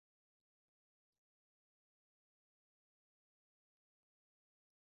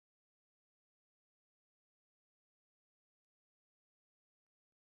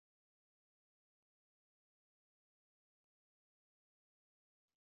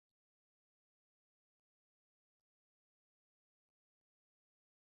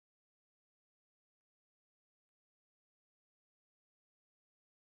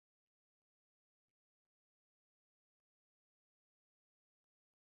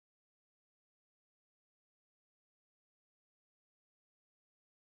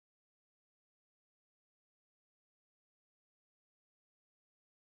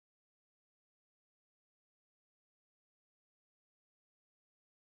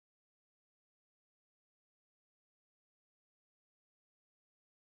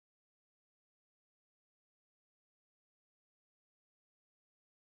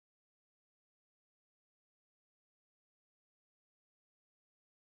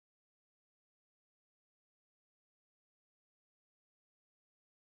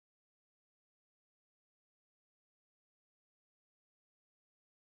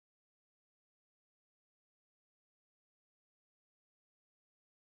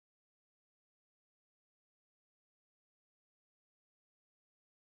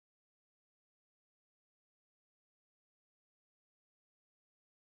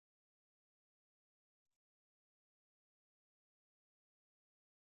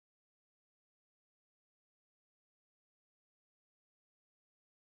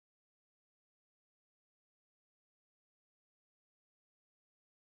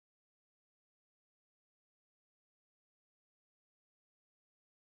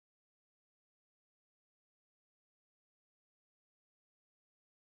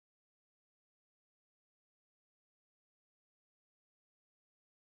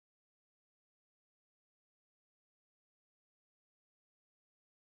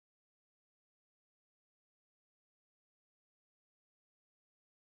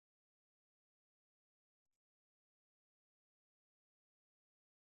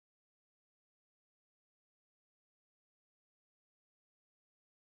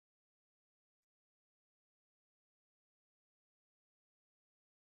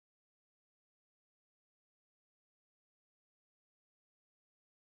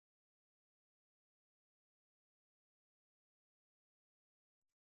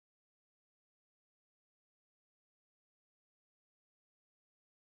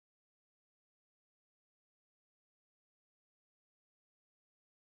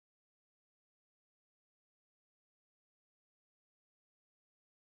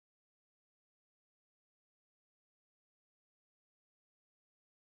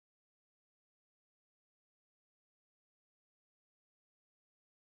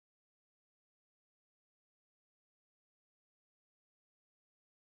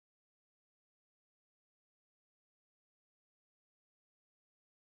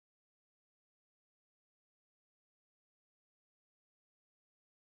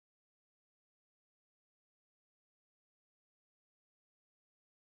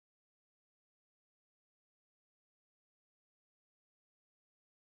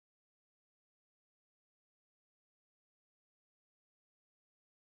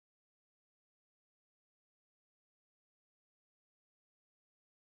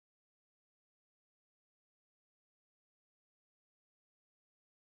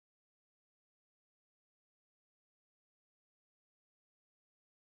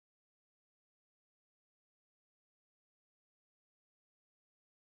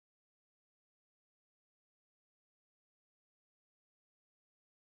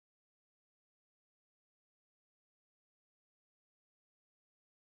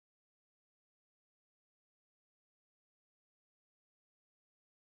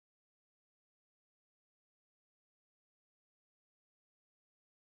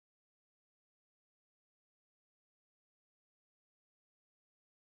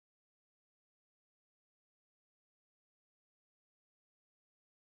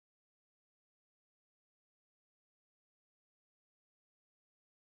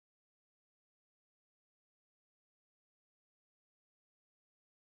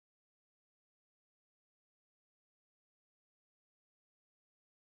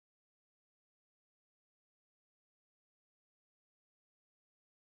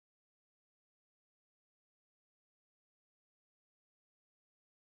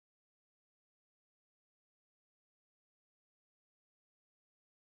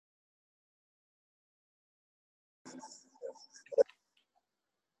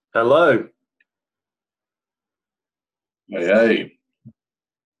Hello. Hey, hey.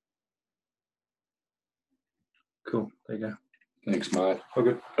 Cool. There you go. Thanks, mate. All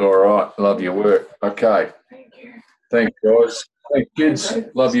good. All right. Love your work. Okay. Thank you. Thanks, guys. Thanks, kids.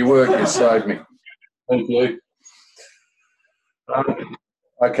 Love your work. You saved me. Thank you.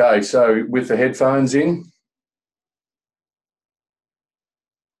 Okay, so with the headphones in.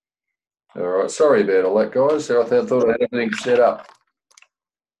 All right. Sorry about all that, guys. I thought I had everything set up.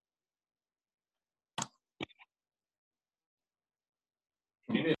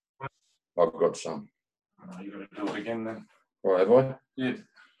 I've got some. Oh, you got to do it again then. All right, have I? Yeah.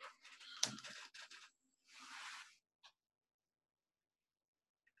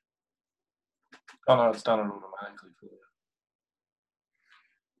 Oh no, it's done it automatically for you.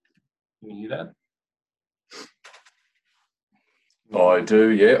 Can you hear that? I do,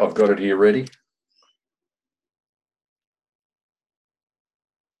 yeah. I've got it here ready.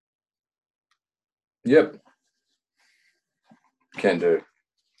 Yep. Can do.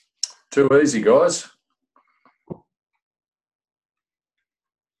 Too easy, guys.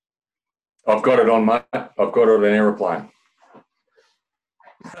 I've got it on, mate. I've got it on an aeroplane.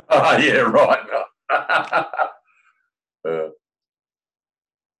 Oh, yeah, right.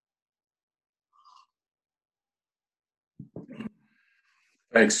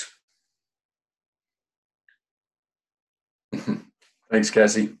 Thanks. Thanks,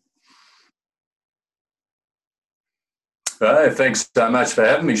 Cassie. Thanks so much for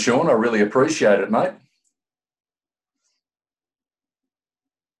having me, Sean. I really appreciate it, mate.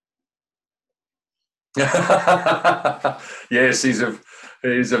 Yes, he's a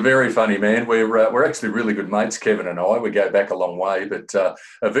very funny man. We're actually really good mates, Kevin and I. We go back a long way, but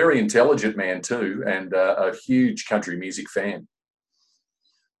a very intelligent man too, and a huge country music fan.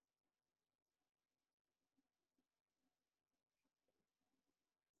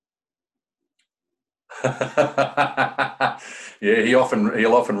 Yeah, he'll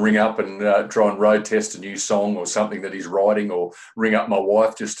often ring up and try and road test a new song or something that he's writing, or ring up my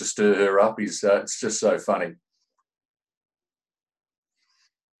wife just to stir her up. It's just so funny.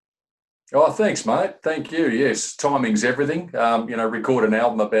 Oh, thanks, mate. Thank you. Yes, timing's everything. Record an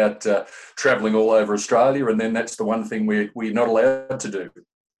album about travelling all over Australia, and then that's the one thing we're not allowed to do.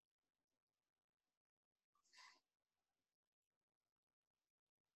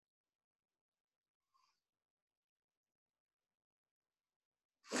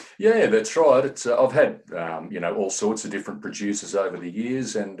 Yeah, that's right. It's I've had all sorts of different producers over the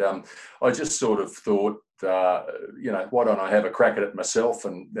years, and I just sort of thought, why don't I have a crack at it myself?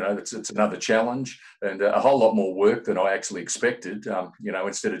 And it's another challenge and a whole lot more work than I actually expected.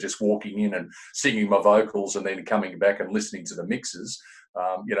 Instead of just walking in and singing my vocals and then coming back and listening to the mixes.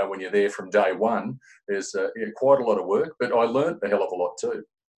 When you're there from day one, there's quite a lot of work, but I learned a hell of a lot too.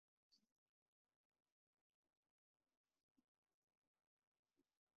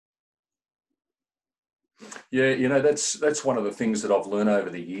 Yeah, that's one of the things that I've learned over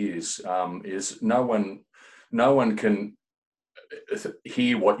the years, is no one can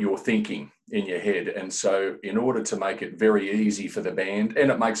hear what you're thinking in your head, and so in order to make it very easy for the band,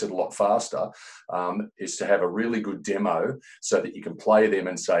 and it makes it a lot faster, is to have a really good demo so that you can play them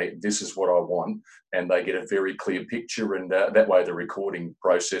and say, "This is what I want," and they get a very clear picture, and that way the recording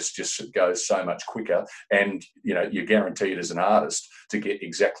process just goes so much quicker, and you're guaranteed as an artist to get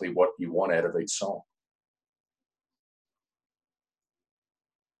exactly what you want out of each song.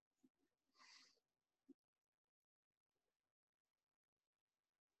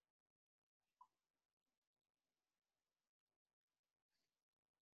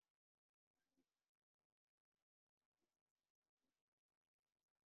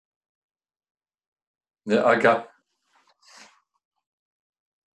 Yeah, okay.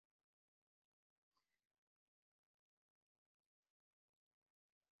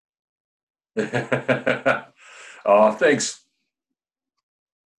 Oh, thanks.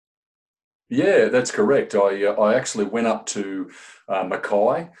 Yeah, that's correct. I actually went up to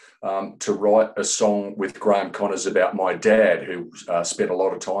Mackay to write a song with Graham Connors about my dad, who spent a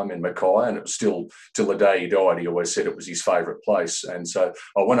lot of time in Mackay, and it was still till the day he died. He always said it was his favourite place, and so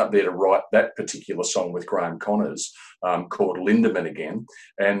I went up there to write that particular song with Graham Connors, called Lindemann again,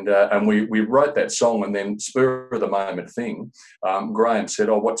 and we wrote that song, and then spur of the moment thing, Graham said,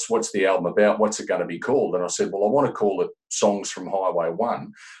 "Oh, what's the album about? What's it going to be called?" And I said, "Well, I want to call it Songs from Highway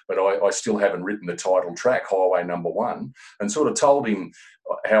One, but I still haven't written the title track, Highway Number One," and sort of told him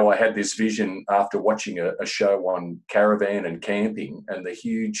how I had this vision after watching a show on caravan and camping and the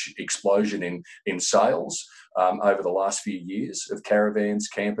huge explosion in sales over the last few years of caravans,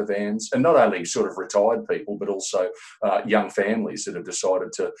 camper vans, and not only sort of retired people, but also young families that have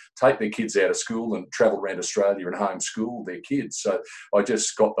decided to take their kids out of school and travel around Australia and homeschool their kids. So I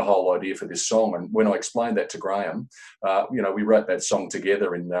just got the whole idea for this song. And when I explained that to Graham, we wrote that song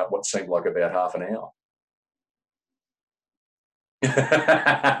together in what seemed like about half an hour.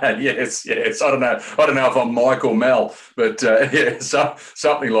 Yes. I don't know if I'm Mike or Mel, but yeah,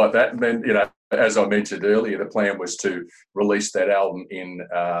 something like that. And then, as I mentioned earlier, the plan was to release that album in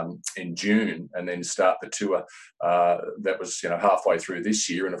June and then start the tour. That was halfway through this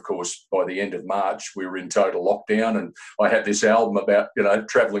year, and of course by the end of March we were in total lockdown. And I had this album about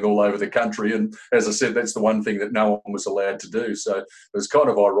travelling all over the country, and as I said, that's the one thing that no one was allowed to do. So it was kind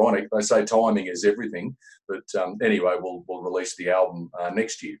of ironic. They say timing is everything, but anyway, we'll release the album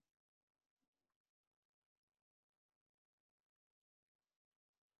next year.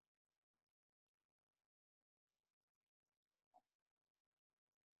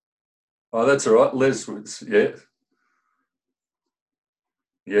 Oh, that's all right, Les.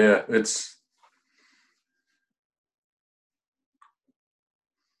 Yeah, it's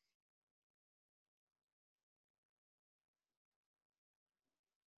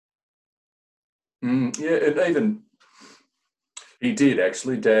yeah, and even he did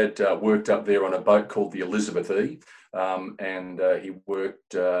actually. Dad worked up there on a boat called the Elizabeth E, and he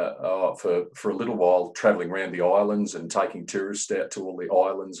worked for a little while travelling around the islands and taking tourists out to all the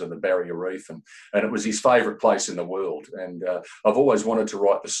islands and the Barrier Reef, and it was his favourite place in the world. And I've always wanted to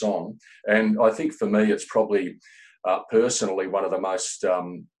write the song, and I think for me it's probably personally one of the most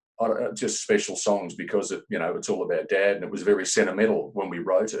just special songs because it's all about Dad, and it was very sentimental when we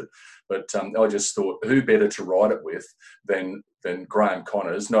wrote it. But I just thought, who better to write it with than Graham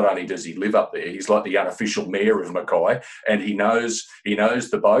Connors? Not only does he live up there, he's like the unofficial mayor of Mackay, and he knows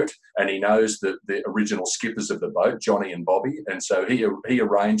the boat, and he knows the original skippers of the boat, Johnny and Bobby. And so he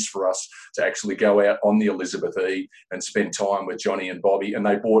arranged for us to actually go out on the Elizabeth E and spend time with Johnny and Bobby. And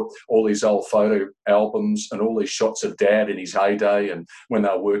they bought all these old photo albums and all these shots of Dad in his heyday and when they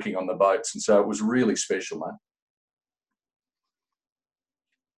were working on the boats. And so it was really special, mate.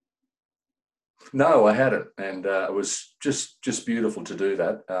 No, I hadn't, and it was just beautiful to do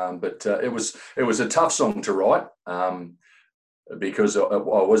that. But it was a tough song to write because I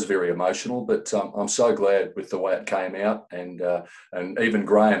was very emotional. But I'm so glad with the way it came out, and even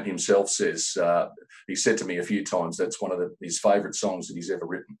Graham himself says he said to me a few times that's one of his favourite songs that he's ever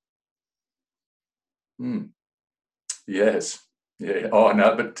written. Mm, yes, yeah. Oh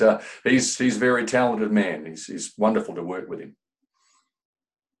no, but he's a very talented man. He's wonderful to work with him.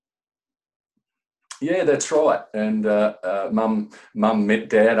 Yeah, that's right. And mum met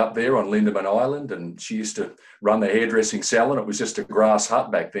Dad up there on Lindeman Island, and she used to run the hairdressing salon. It was just a grass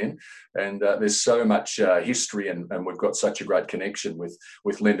hut back then, and there's so much history, and we've got such a great connection with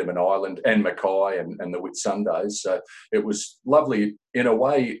Lindeman Island and Mackay and the Whitsundays. So it was lovely. In a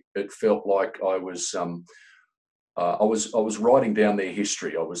way, it felt like I was writing down their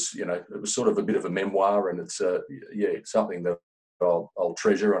history. It was sort of a bit of a memoir, and it's something that I'll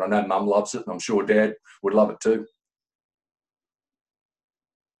treasure, and I know Mum loves it, and I'm sure Dad would love it too.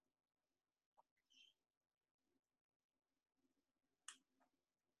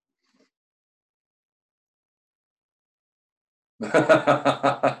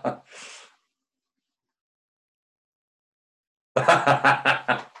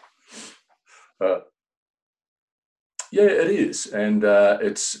 Uh, yeah, it is, and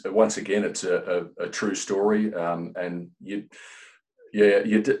it's once again it's a true story, and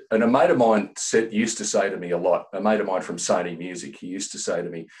and a mate of mine used to say to me a lot, a mate of mine from Sony Music, he used to say to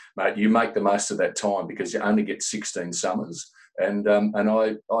me, mate, you make the most of that time because you only get 16 summers. And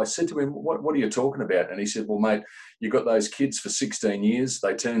I said to him, what are you talking about? And he said, well, mate, you've got those kids for 16 years,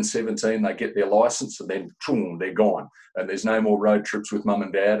 they turn 17, they get their license, and then boom, they're gone. And there's no more road trips with Mum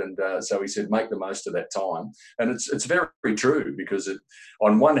and Dad. And so he said, make the most of that time. And it's very, very true because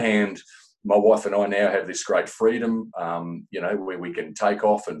on one hand, my wife and I now have this great freedom, where we can take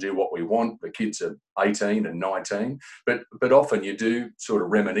off and do what we want. The kids are 18 and 19, but often you do sort of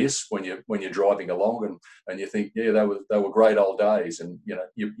reminisce when you're driving along, and you think, yeah, they were great old days, and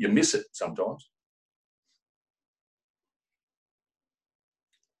you miss it sometimes.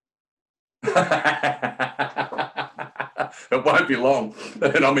 It won't be long,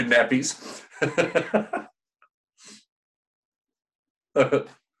 and I'm in nappies.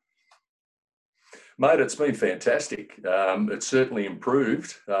 Mate, it's been fantastic. It's certainly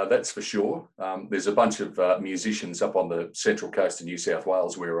improved, that's for sure. There's a bunch of musicians up on the central coast of New South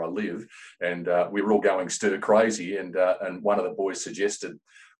Wales where I live, and we were all going stir crazy. And one of the boys suggested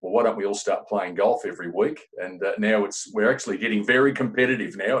well, why don't we all start playing golf every week? And now we're actually getting very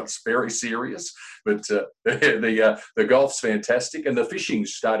competitive now. It's very serious, but the golf's fantastic, and the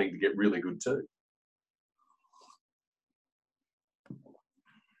fishing's starting to get really good too.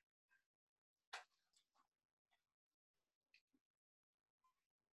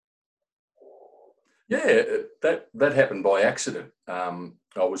 Yeah, that happened by accident.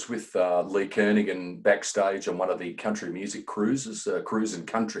 I was with Lee Kernaghan backstage on one of the country music cruises, Cruise and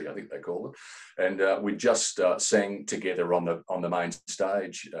Country, I think they call it, and we just sang together on the main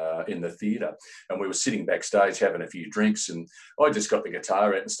stage in the theatre, and we were sitting backstage having a few drinks, and I just got the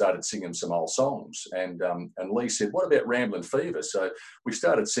guitar out and started singing some old songs, and Lee said, "What about Ramblin' Fever?" So we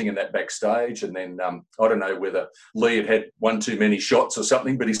started singing that backstage, and then I don't know whether Lee had one too many shots or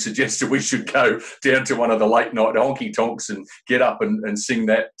something, but he suggested we should go down to one of the late night honky tonks and get up and sing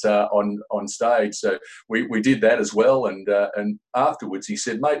that on stage. So we did that as well, and afterwards he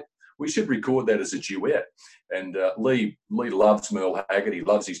said, "Mate, we should record that as a duet." And Lee loves Merle Haggard. He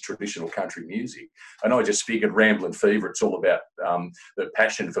loves his traditional country music. And I just figured Ramblin' Fever, it's all about the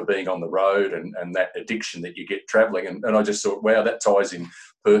passion for being on the road and that addiction that you get travelling. And I just thought, wow, that ties in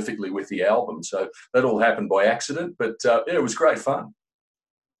perfectly with the album. So that all happened by accident, but yeah, it was great fun.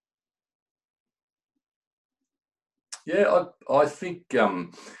 Yeah, I think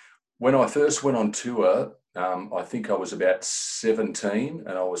when I first went on tour, I think I was about 17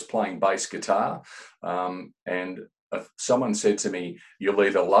 and I was playing bass guitar. And someone said to me, "You'll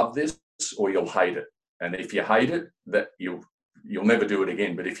either love this or you'll hate it. And if you hate it, that you'll never do it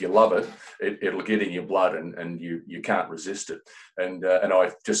again. But if you love it, it'll get in your blood and you can't resist it." And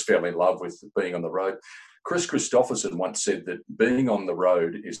I just fell in love with being on the road. Chris Christopherson once said that being on the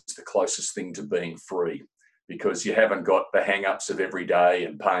road is the closest thing to being free, because you haven't got the hang-ups of every day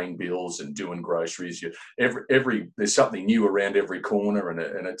and paying bills and doing groceries. There's something new around every corner, and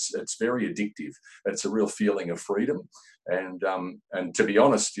it's very addictive. It's a real feeling of freedom. And to be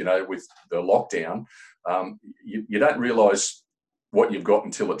honest, with the lockdown, you don't realise what you've got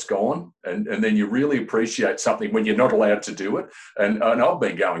until it's gone, and then you really appreciate something when you're not allowed to do it. And I've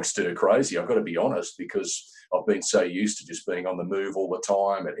been going stir crazy, I've got to be honest, because I've been so used to just being on the move all the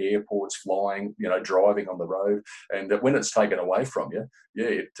time, at airports, flying, driving on the road. And when it's taken away from you,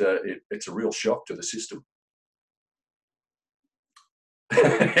 yeah, it's a real shock to the system.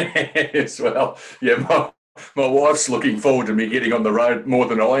 As well, yeah, my wife's looking forward to me getting on the road more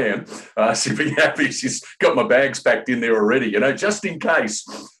than I am. She'll be happy. She's got my bags packed in there already, just in case.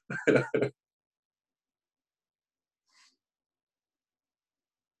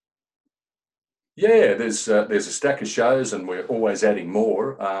 Yeah, there's a stack of shows, and we're always adding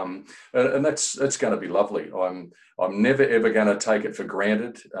more, and that's going to be lovely. I'm never ever going to take it for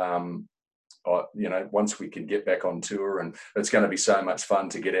granted. Once we can get back on tour, and it's going to be so much fun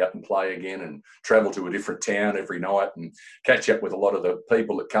to get out and play again and travel to a different town every night and catch up with a lot of the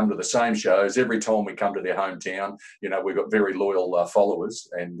people that come to the same shows every time we come to their hometown. We've got very loyal followers,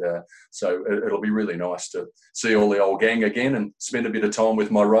 and so it'll be really nice to see all the old gang again and spend a bit of time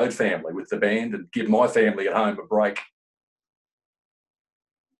with my road family, with the band, and give my family at home a break.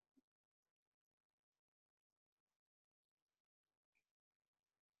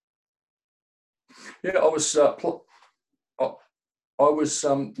 Yeah, I I was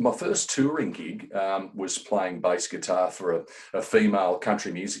my first touring gig was playing bass guitar for a female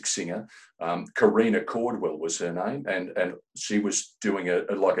country music singer. Karina Cordwell was her name, and she was doing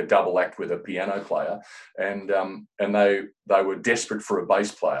like a double act with a piano player, and they were desperate for a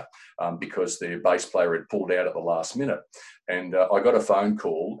bass player because their bass player had pulled out at the last minute. And I got a phone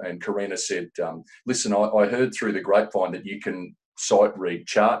call, and Karina said, "Listen, I heard through the grapevine that you can sight read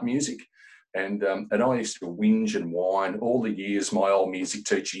chart music." And I used to whinge and whine all the years. My old music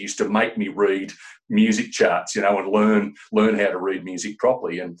teacher used to make me read music charts, and learn how to read music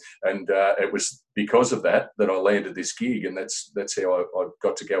properly. And it was because of that I landed this gig, and that's how I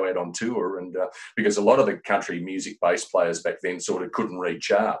got to go out on tour. And because a lot of the country music bass players back then sort of couldn't read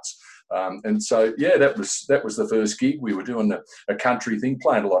charts. And so, yeah, that was the first gig. We were doing a country thing,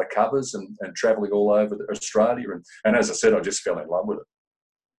 playing a lot of covers and traveling all over Australia. And as I said, I just fell in love with it.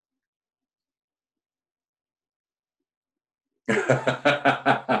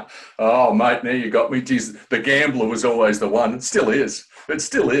 Oh, mate, now you got me. Geez, the gambler was always the one. It still is. It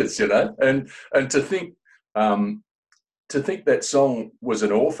still is, And to think that song was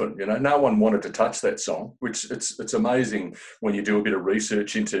an orphan, no one wanted to touch that song. Which it's amazing when you do a bit of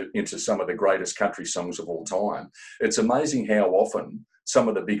research into some of the greatest country songs of all time. It's amazing how often some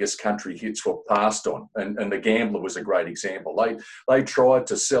of the biggest country hits were passed on. And The Gambler was a great example. They tried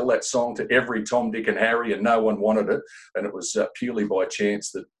to sell that song to every Tom, Dick and Harry, and no one wanted it. And it was purely by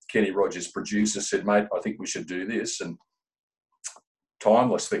chance that Kenny Rogers' producer said, mate, I think we should do this. And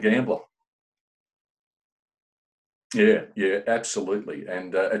timeless, The Gambler. Yeah, absolutely.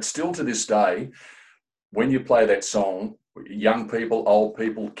 And it's still to this day, when you play that song, young people, old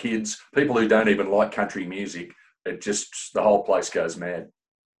people, kids, people who don't even like country music, it just, the whole place goes mad.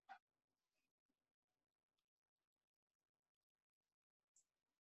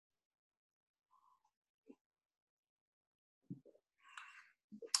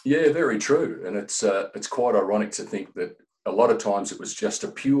 Yeah, very true. And it's quite ironic to think that a lot of times it was just a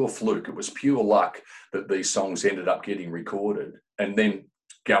pure fluke. It was pure luck that these songs ended up getting recorded and then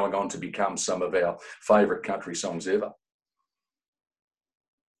going on to become some of our favourite country songs ever.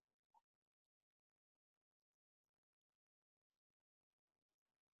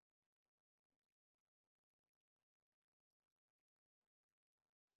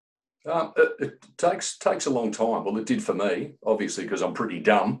 It takes a long time. Well, it did for me, obviously, because I'm pretty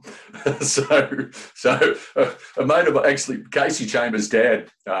dumb. So a mate of actually Casey Chambers' dad,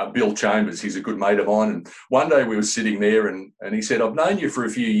 Bill Chambers, he's a good mate of mine. And one day we were sitting there, and he said, "I've known you for a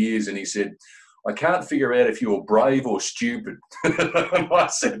few years," and he said, "I can't figure out if you're brave or stupid." And I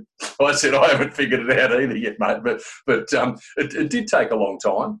said, "I haven't figured it out either yet, mate." But it did take a long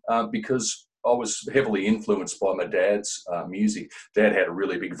time because I was heavily influenced by my dad's music. Dad had a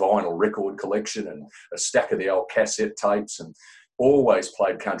really big vinyl record collection and a stack of the old cassette tapes, and always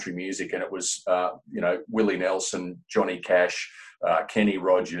played country music. And it was, Willie Nelson, Johnny Cash, Kenny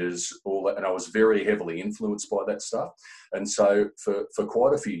Rogers, all that. And I was very heavily influenced by that stuff. And so for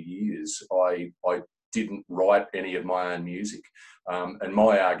quite a few years, I didn't write any of my own music. And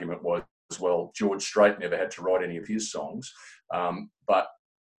my argument was, well, George Strait never had to write any of his songs. But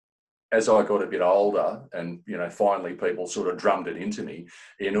as I got a bit older and, finally people sort of drummed it into me,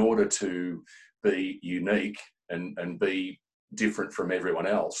 in order to be unique and be different from everyone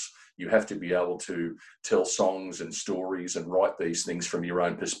else, you have to be able to tell songs and stories and write these things from your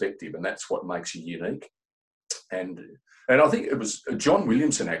own perspective. And that's what makes you unique. And I think it was John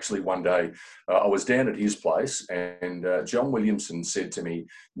Williamson, actually, one day, I was down at his place, and John Williamson said to me,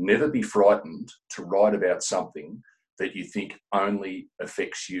 never be frightened to write about something that you think only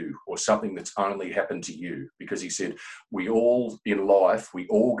affects you, or something that's only happened to you. Because he said, we all in life, we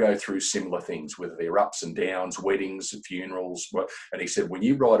all go through similar things, whether they're ups and downs, weddings, funerals. And he said, when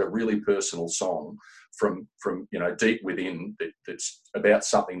you write a really personal song from deep within, that's about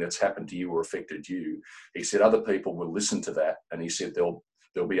something that's happened to you or affected you, he said, other people will listen to that. And he said, they'll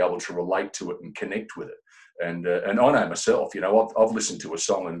be able to relate to it and connect with it. And I know myself, I've listened to a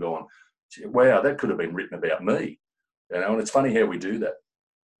song and gone, wow, that could have been written about me. And it's funny how we do that.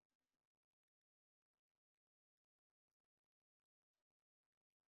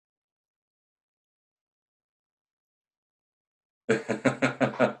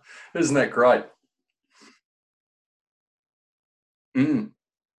 Isn't that great? Mm.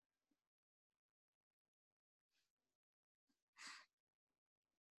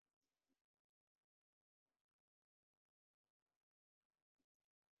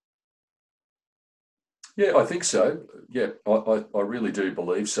 Yeah, I think so. Yeah, I really do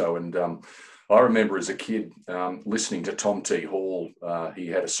believe so. And I remember as a kid listening to Tom T. Hall. He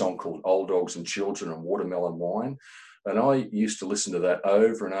had a song called Old Dogs and Children and Watermelon Wine. And I used to listen to that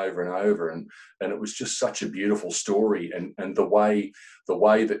over and over and over. And it was just such a beautiful story. And the way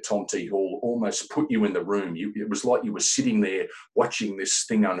that Tom T. Hall almost put you in the room, it was like you were sitting there watching this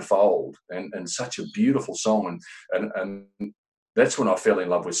thing unfold, and such a beautiful song. And that's when I fell in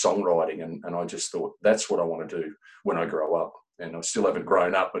love with songwriting, and I just thought, that's what I want to do when I grow up. And I still haven't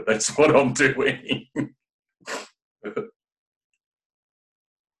grown up, but that's what I'm doing.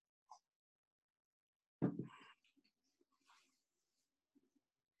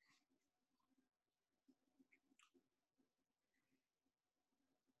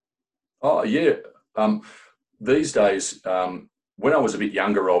 Oh, yeah. Um, these days, when I was a bit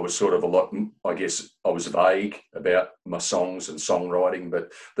younger, I was sort of a lot, I guess I was vague about my songs and songwriting.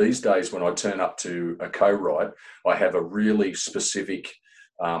 But these days, when I turn up to a co-write, I have a really specific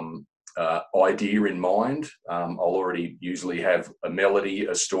idea in mind. I'll already usually have a melody,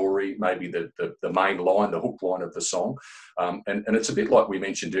 a story, maybe the main line, the hook line of the song. And it's a bit like we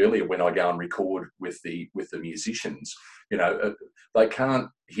mentioned earlier, when I go and record with the musicians, they can't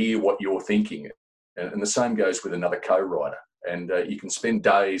hear what you're thinking. And the same goes with another co-writer. And you can spend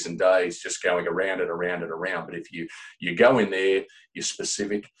days and days just going around and around and around. But if you go in there, you're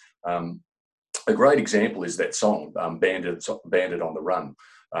specific, a great example is that song, Bandit on the Run.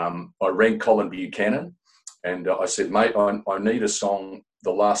 I rang Colin Buchanan and I said, mate, I need a song,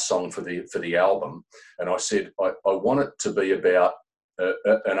 the last song for the album. And I said, I want it to be about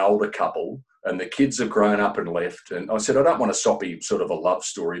an older couple, and the kids have grown up and left. And I said, I don't want a soppy sort of a love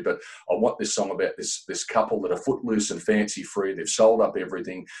story, but I want this song about this couple that are footloose and fancy free. They've sold up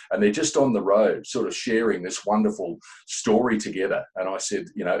everything and they're just on the road, sort of sharing this wonderful story together. And I said,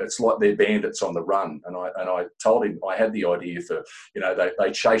 you know, it's like they're bandits on the run. And I told him I had the idea for, you know,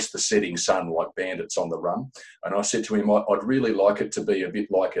 they chase the setting sun like bandits on the run. And I said to him, I'd really like it to be a bit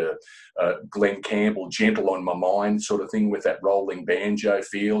like a Glenn Campbell, Gentle on My Mind sort of thing, with that rolling banjo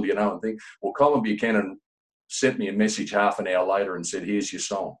feel, you know, and think. Well, Colin Buchanan sent me a message half an hour later and said, here's your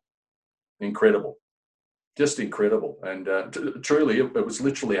song. Incredible. Just incredible. And truly, it was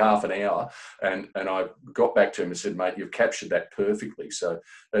literally half an hour. And I got back to him and said, mate, you've captured that perfectly. So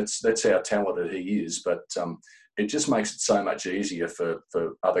that's how talented he is. But it just makes it so much easier for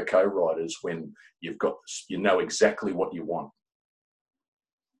other co-writers when you know exactly what you want.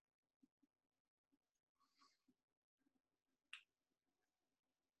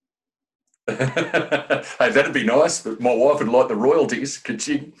 Hey, that'd be nice, but my wife would like the royalties. Could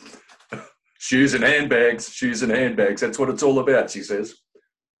she? Shoes and handbags, shoes and handbags. That's what it's all about, she says.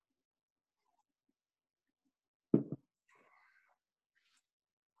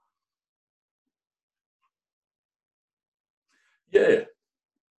 Yeah.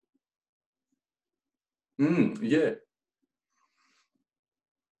 Yeah.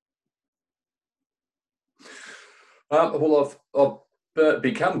 Well, I've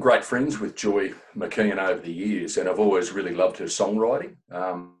become great friends with Joy McKeon over the years, and I've always really loved her songwriting.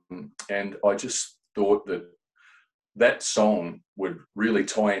 And I just thought that song would really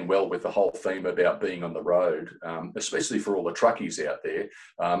tie in well with the whole theme about being on the road, especially for all the truckies out there.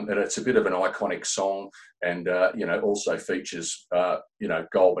 And it's a bit of an iconic song, and you know, also features you know,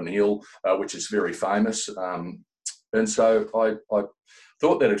 Goulburn Hill, which is very famous. And so I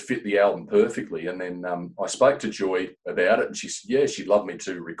thought that it fit the album perfectly. And then I spoke to Joy about it, and she said, yeah, she'd love me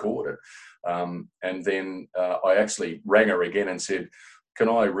to record it. And then I actually rang her again and said, can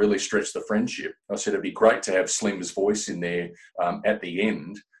I really stretch the friendship? I said, it'd be great to have Slim's voice in there at the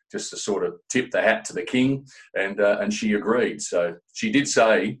end, just to sort of tip the hat to the king. And she agreed. So she did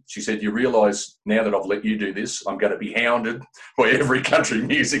say, she said, you realise now that I've let you do this, I'm going to be hounded by every country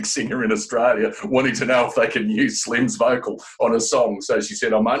music singer in Australia wanting to know if they can use Slim's vocal on a song. So she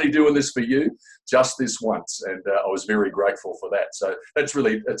said, I'm only doing this for you, just this once. And I was very grateful for that. So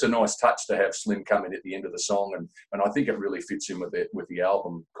it's a nice touch to have Slim come in at the end of the song. And I think it really fits in with the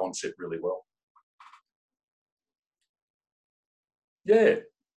album concept really well. Yeah.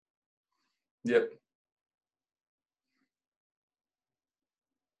 Yep.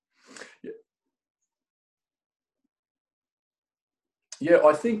 Yeah. Yeah,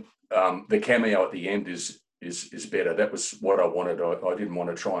 I think the cameo at the end is better. That was what I wanted. I didn't want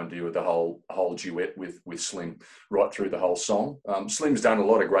to try and do with the whole duet with Slim right through the whole song. Slim's done a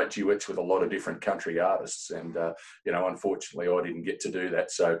lot of great duets with a lot of different country artists, and you know, unfortunately, I didn't get to do that.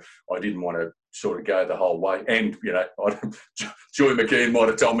 So I didn't want to sort of go the whole way. And you know, Joy McKeon might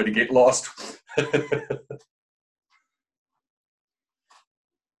have told me to get lost.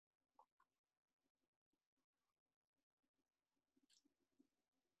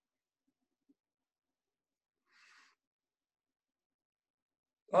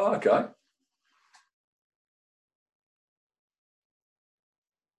 Oh, okay.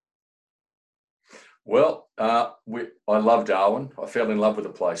 Well, I love Darwin. I fell in love with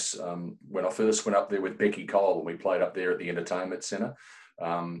the place when I first went up there with Becky Cole, and we played up there at the entertainment centre.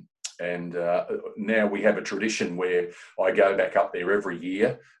 Um, and now we have a tradition where I go back up there every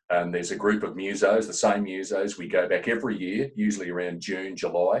year, and there's a group of musos, the same musos. We go back every year, usually around June,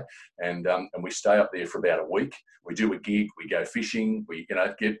 July, and we stay up there for about a week. We do a gig, we go fishing, we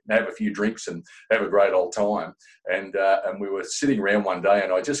have a few drinks and have a great old time. And we were sitting around one day,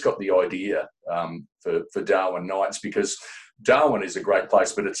 and I just got the idea for Darwin Nights, because Darwin is a great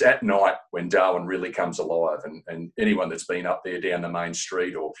place, but it's at night when Darwin really comes alive. And anyone that's been up there down the main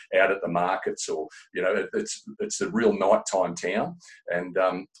street or out at the markets, or you know, it's a real nighttime town. And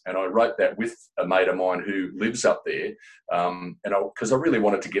I wrote that with a mate of mine who lives up there, and because I really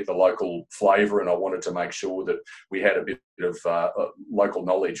wanted to get the local flavour, and I wanted to make sure that we had a bit of local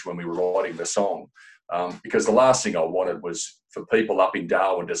knowledge when we were writing the song. Because the last thing I wanted was for people up in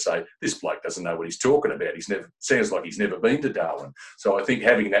Darwin to say, this bloke doesn't know what he's talking about. Sounds like he's never been to Darwin. So I think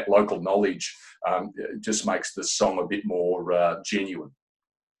having that local knowledge just makes the song a bit more genuine.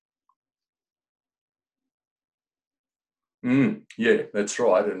 Yeah, that's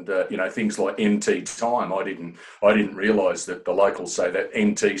right. And you know, things like NT time, I didn't realise that the locals say that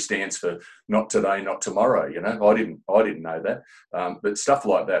NT stands for not today, not tomorrow. You know, I didn't know that. But stuff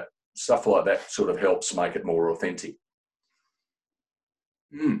like that sort of helps make it more authentic.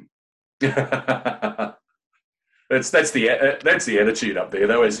 Mm. That's the attitude up there,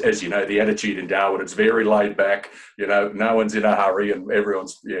 though. As you know, the attitude in Darwin, it's very laid back. You know, no one's in a hurry, and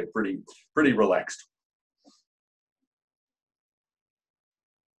everyone's pretty relaxed.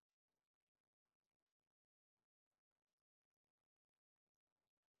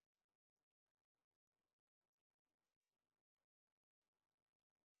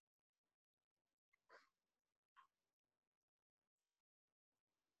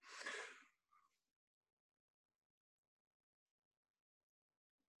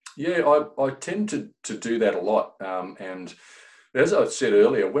 Yeah, I tend to do that a lot. And as I said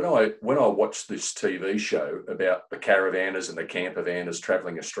earlier, when I watched this TV show about the caravanners and the camper vanners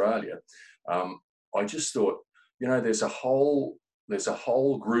traveling Australia, um, I just thought, you know, there's a whole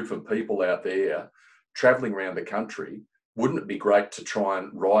group of people out there traveling around the country. Wouldn't it be great to try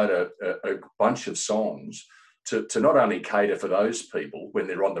and write a bunch of songs to not only cater for those people when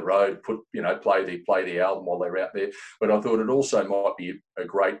they're on the road, play the album while they're out there, but I thought it also might be a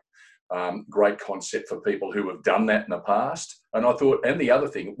great concept for people who have done that in the past. And I thought, and the other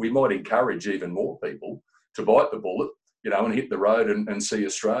thing, we might encourage even more people to bite the bullet, and hit the road and see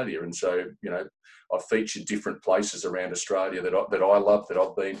Australia. And so, I've featured different places around Australia that I love, that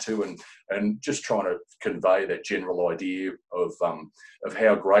I've been to, and just trying to convey that general idea of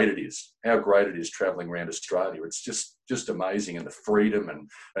how great it is travelling around Australia. It's just amazing, and the freedom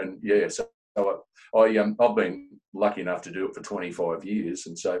and yeah. So I've been lucky enough to do it for 25 years,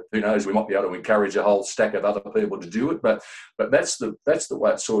 and so who knows, we might be able to encourage a whole stack of other people to do it. But that's the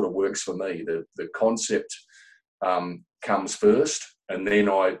way it sort of works for me. The concept comes first, and then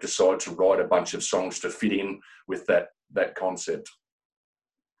I decide to write a bunch of songs to fit in with that concept.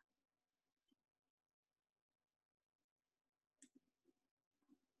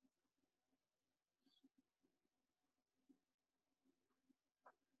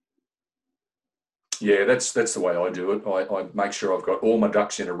 Yeah, that's the way I do it. I make sure I've got all my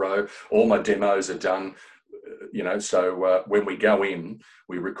ducks in a row, all my demos are done. So when we go in,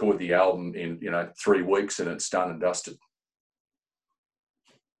 we record the album in 3 weeks, and it's done and dusted.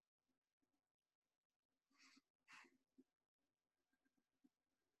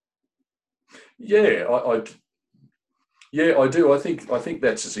 Yeah, I do. I think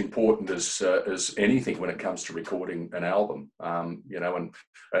that's as important as anything when it comes to recording an album.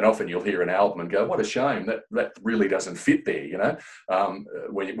 And often you'll hear an album and go, "What a shame that really doesn't fit there."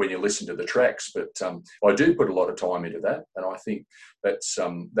 When you listen to the tracks. But I do put a lot of time into that, and I think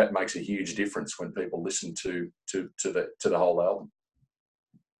that makes a huge difference when people listen to the whole album.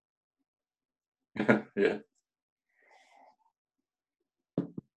 Yeah.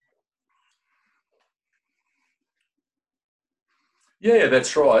 Yeah,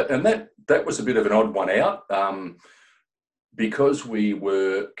 that's right. And that was a bit of an odd one out. Because we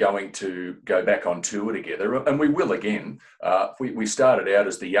were going to go back on tour together, and we will again. We started out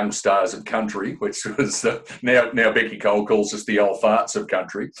as the young stars of country, which was now Becky Cole calls us the old farts of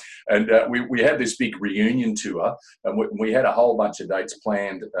country, and we had this big reunion tour, and we had a whole bunch of dates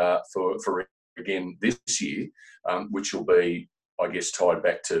planned for again this year, which will be, I guess, tied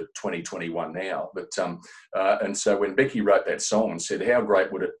back to 2021 now. But and so when Becky wrote that song and said, "How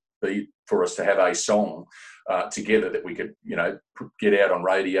great would it be for us to have a song together that we could, get out on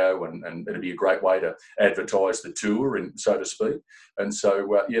radio, and it'd be a great way to advertise the tour, and so to speak." And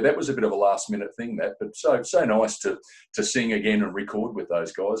so, yeah, that was a bit of a last minute thing, but so nice to sing again and record with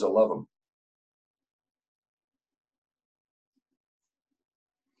those guys. I love them.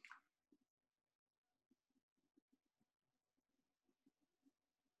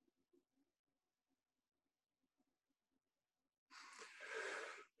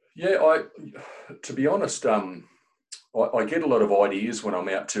 Yeah, to be honest, I get a lot of ideas when I'm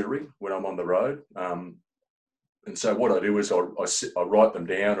out touring, when I'm on the road. And so what I do is I write them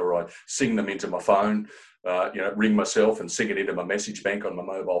down, or I sing them into my phone, ring myself and sing it into my message bank on my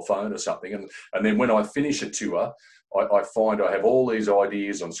mobile phone or something. And then when I finish a tour, I find I have all these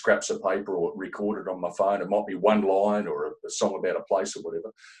ideas on scraps of paper or recorded on my phone. It might be one line or a song about a place or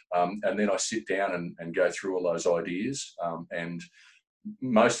whatever. And then I sit down and go through all those ideas. And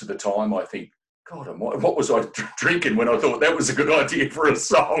most of the time, I think God, what was I drinking when I thought that was a good idea for a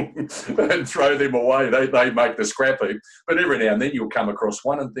song and throw them away? They make the scrap heap. But every now and then you'll come across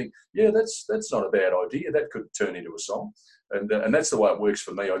one and think, yeah, that's not a bad idea. That could turn into a song. And that's the way it works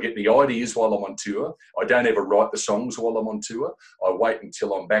for me. I get the ideas while I'm on tour. I don't ever write the songs while I'm on tour. I wait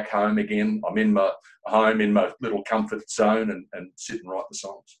until I'm back home again. I'm in my home, in my little comfort zone, and sit and write the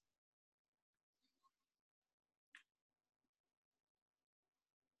songs.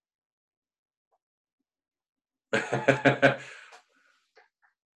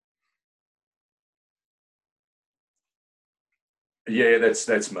 Yeah,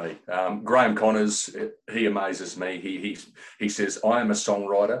 that's me. Graham Connors, he amazes me. He says, I am a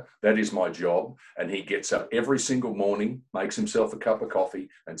songwriter. That is my job. And he gets up every single morning, makes himself a cup of coffee,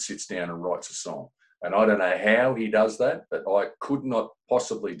 and sits down and writes a song. And I don't know how he does that, but I could not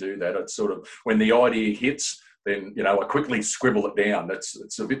possibly do that. It's sort of when the idea hits, then I quickly scribble it down.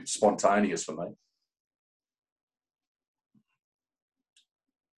 It's a bit spontaneous for me.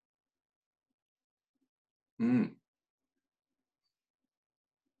 Mm.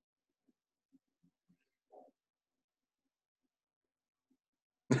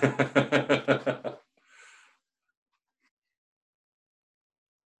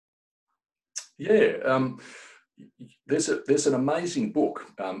 Yeah, there's an amazing book.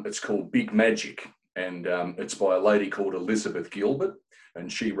 It's called Big Magic, and it's by a lady called Elizabeth Gilbert,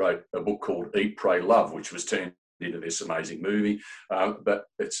 and she wrote a book called Eat, Pray, Love, which was turned into this amazing movie. But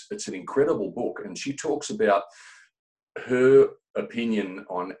it's an incredible book, and she talks about her opinion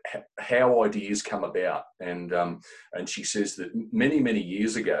on how ideas come about, and she says that many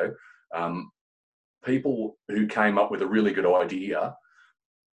years ago, people who came up with a really good idea,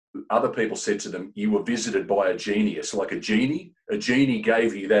 other people said to them, you were visited by a genius, like a genie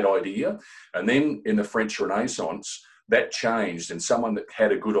gave you that idea. And then in the French Renaissance, that changed, and someone that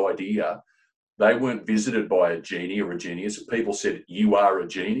had a good idea, they weren't visited by a genie or a genius. People said, you are a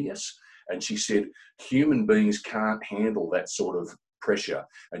genius. And she said, human beings can't handle that sort of pressure.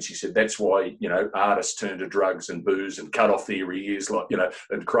 And she said, that's why, artists turn to drugs and booze and cut off their ears,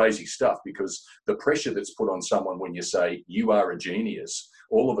 and crazy stuff, because the pressure that's put on someone when you say you are a genius,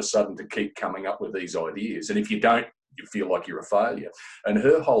 all of a sudden to keep coming up with these ideas. And if you don't, you feel like you're a failure. And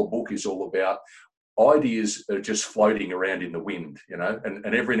her whole book is all about ideas are just floating around in the wind, and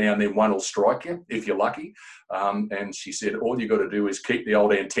every now and then one will strike you if you're lucky. And she said, all you got to do is keep the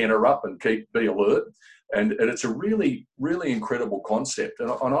old antenna up and be alert. And it's a really, really incredible concept.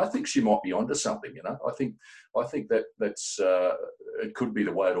 And I think she might be onto something, I think that's it could be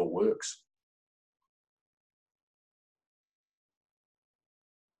the way it all works.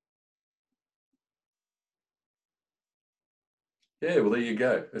 Yeah, well, there you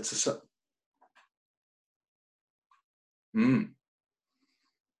go. Mm,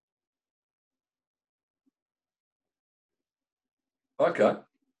 okay.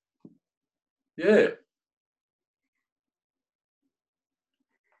 Yeah.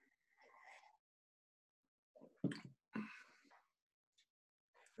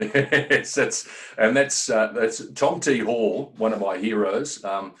 Yes, that's Tom T. Hall, one of my heroes.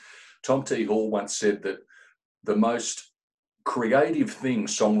 Tom T. Hall once said that the most creative thing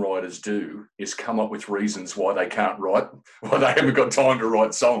songwriters do is come up with reasons why they can't write, why they haven't got time to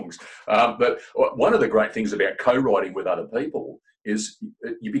write songs. But one of the great things about co-writing with other people is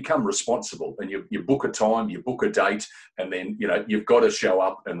you become responsible, and you book a time, you book a date, and then you've got to show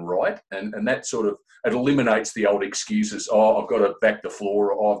up and write, and that sort of, it eliminates the old excuses. Oh, I've got to vac the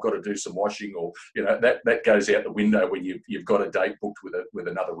floor, or oh, I've got to do some washing, or that goes out the window when you've got a date booked with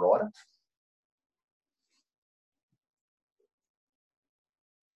another writer.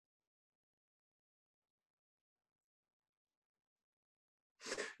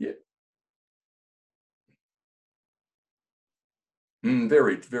 Yeah.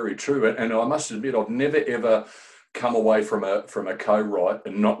 Very, very true. And I must admit, I've never ever come away from a co-write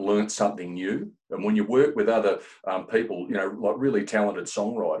and not learnt something new. And when you work with other people, like really talented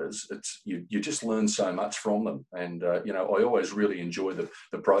songwriters, you just learn so much from them. And I always really enjoy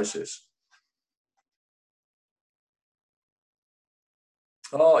the process.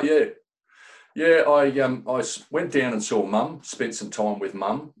 Oh yeah, yeah, I went down and saw Mum, spent some time with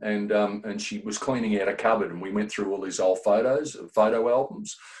Mum, and she was cleaning out a cupboard, and we went through all these old photo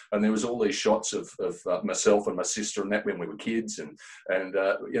albums, and there was all these shots of myself and my sister and that when we were kids, and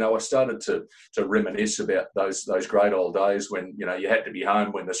I started to reminisce about those great old days when you had to be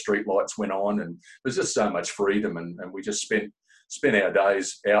home when the street lights went on, and there was just so much freedom, and we just spent our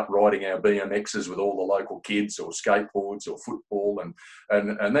days out riding our BMXs with all the local kids, or skateboards, or football,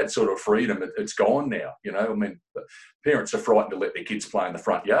 and that sort of freedom. It's gone now. You know, I mean, parents are frightened to let their kids play in the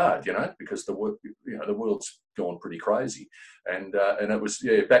front yard. You know, because the world's gone pretty crazy, and it was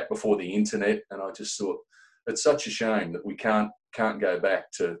back before the internet, and I just thought it's such a shame that we can't go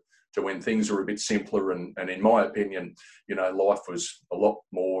back to when things were a bit simpler, and in my opinion, you know, life was a lot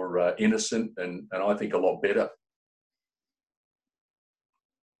more innocent, and I think a lot better.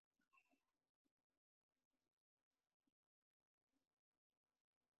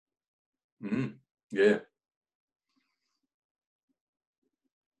 Yeah.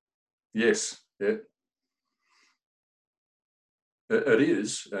 Yes. Yeah. It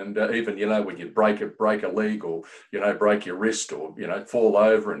is, and even, you know, when you break a leg, or, you know, break your wrist, or, you know, fall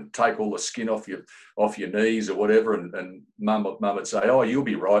over and take all the skin off your knees or whatever, and mum would say, "Oh, you'll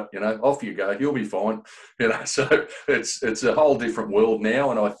be right, you know, off you go, you'll be fine," you know. So it's a whole different world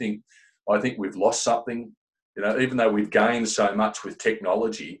now, and I think we've lost something. You know, even though we've gained so much with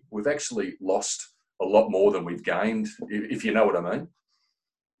technology, we've actually lost a lot more than we've gained, if you know what I mean.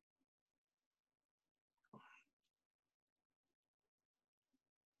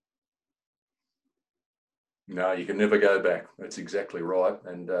 No, you can never go back. That's exactly right.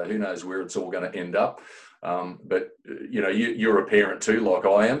 And who knows where it's all going to end up. But, you know, you're a parent too, like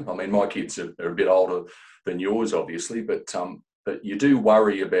I am. I mean, my kids are a bit older than yours, obviously, but you do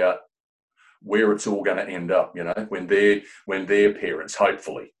worry about where it's all going to end up, you know, when they're parents,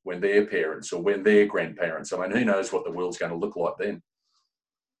 hopefully, when they're parents, or when they're grandparents. I mean, who knows what the world's going to look like then.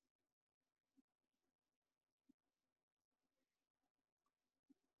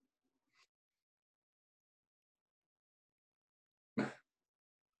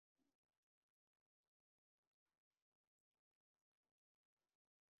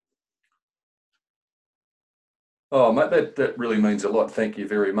 Oh, mate, that really means a lot. Thank you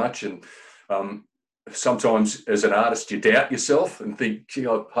very much. And um, sometimes, as an artist, you doubt yourself and think, "Gee,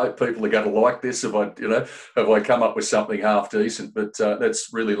 I hope people are going to like this. Have I come up with something half decent?" But that's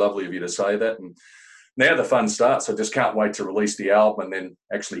really lovely of you to say that. And now the fun starts. I just can't wait to release the album and then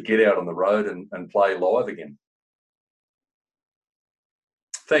actually get out on the road and play live again.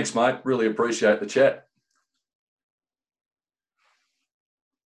 Thanks, mate. Really appreciate the chat.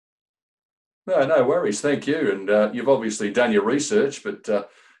 No, no worries. Thank you. And you've obviously done your research, but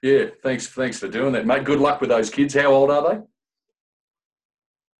yeah, thanks for doing that, mate. Good luck with those kids. How old are they?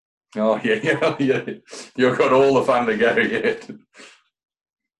 Oh, yeah, yeah, yeah. You've got all the fun to go yet.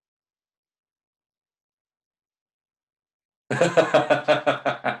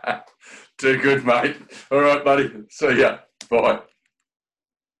 Too good, mate. All right, buddy. See ya. Bye.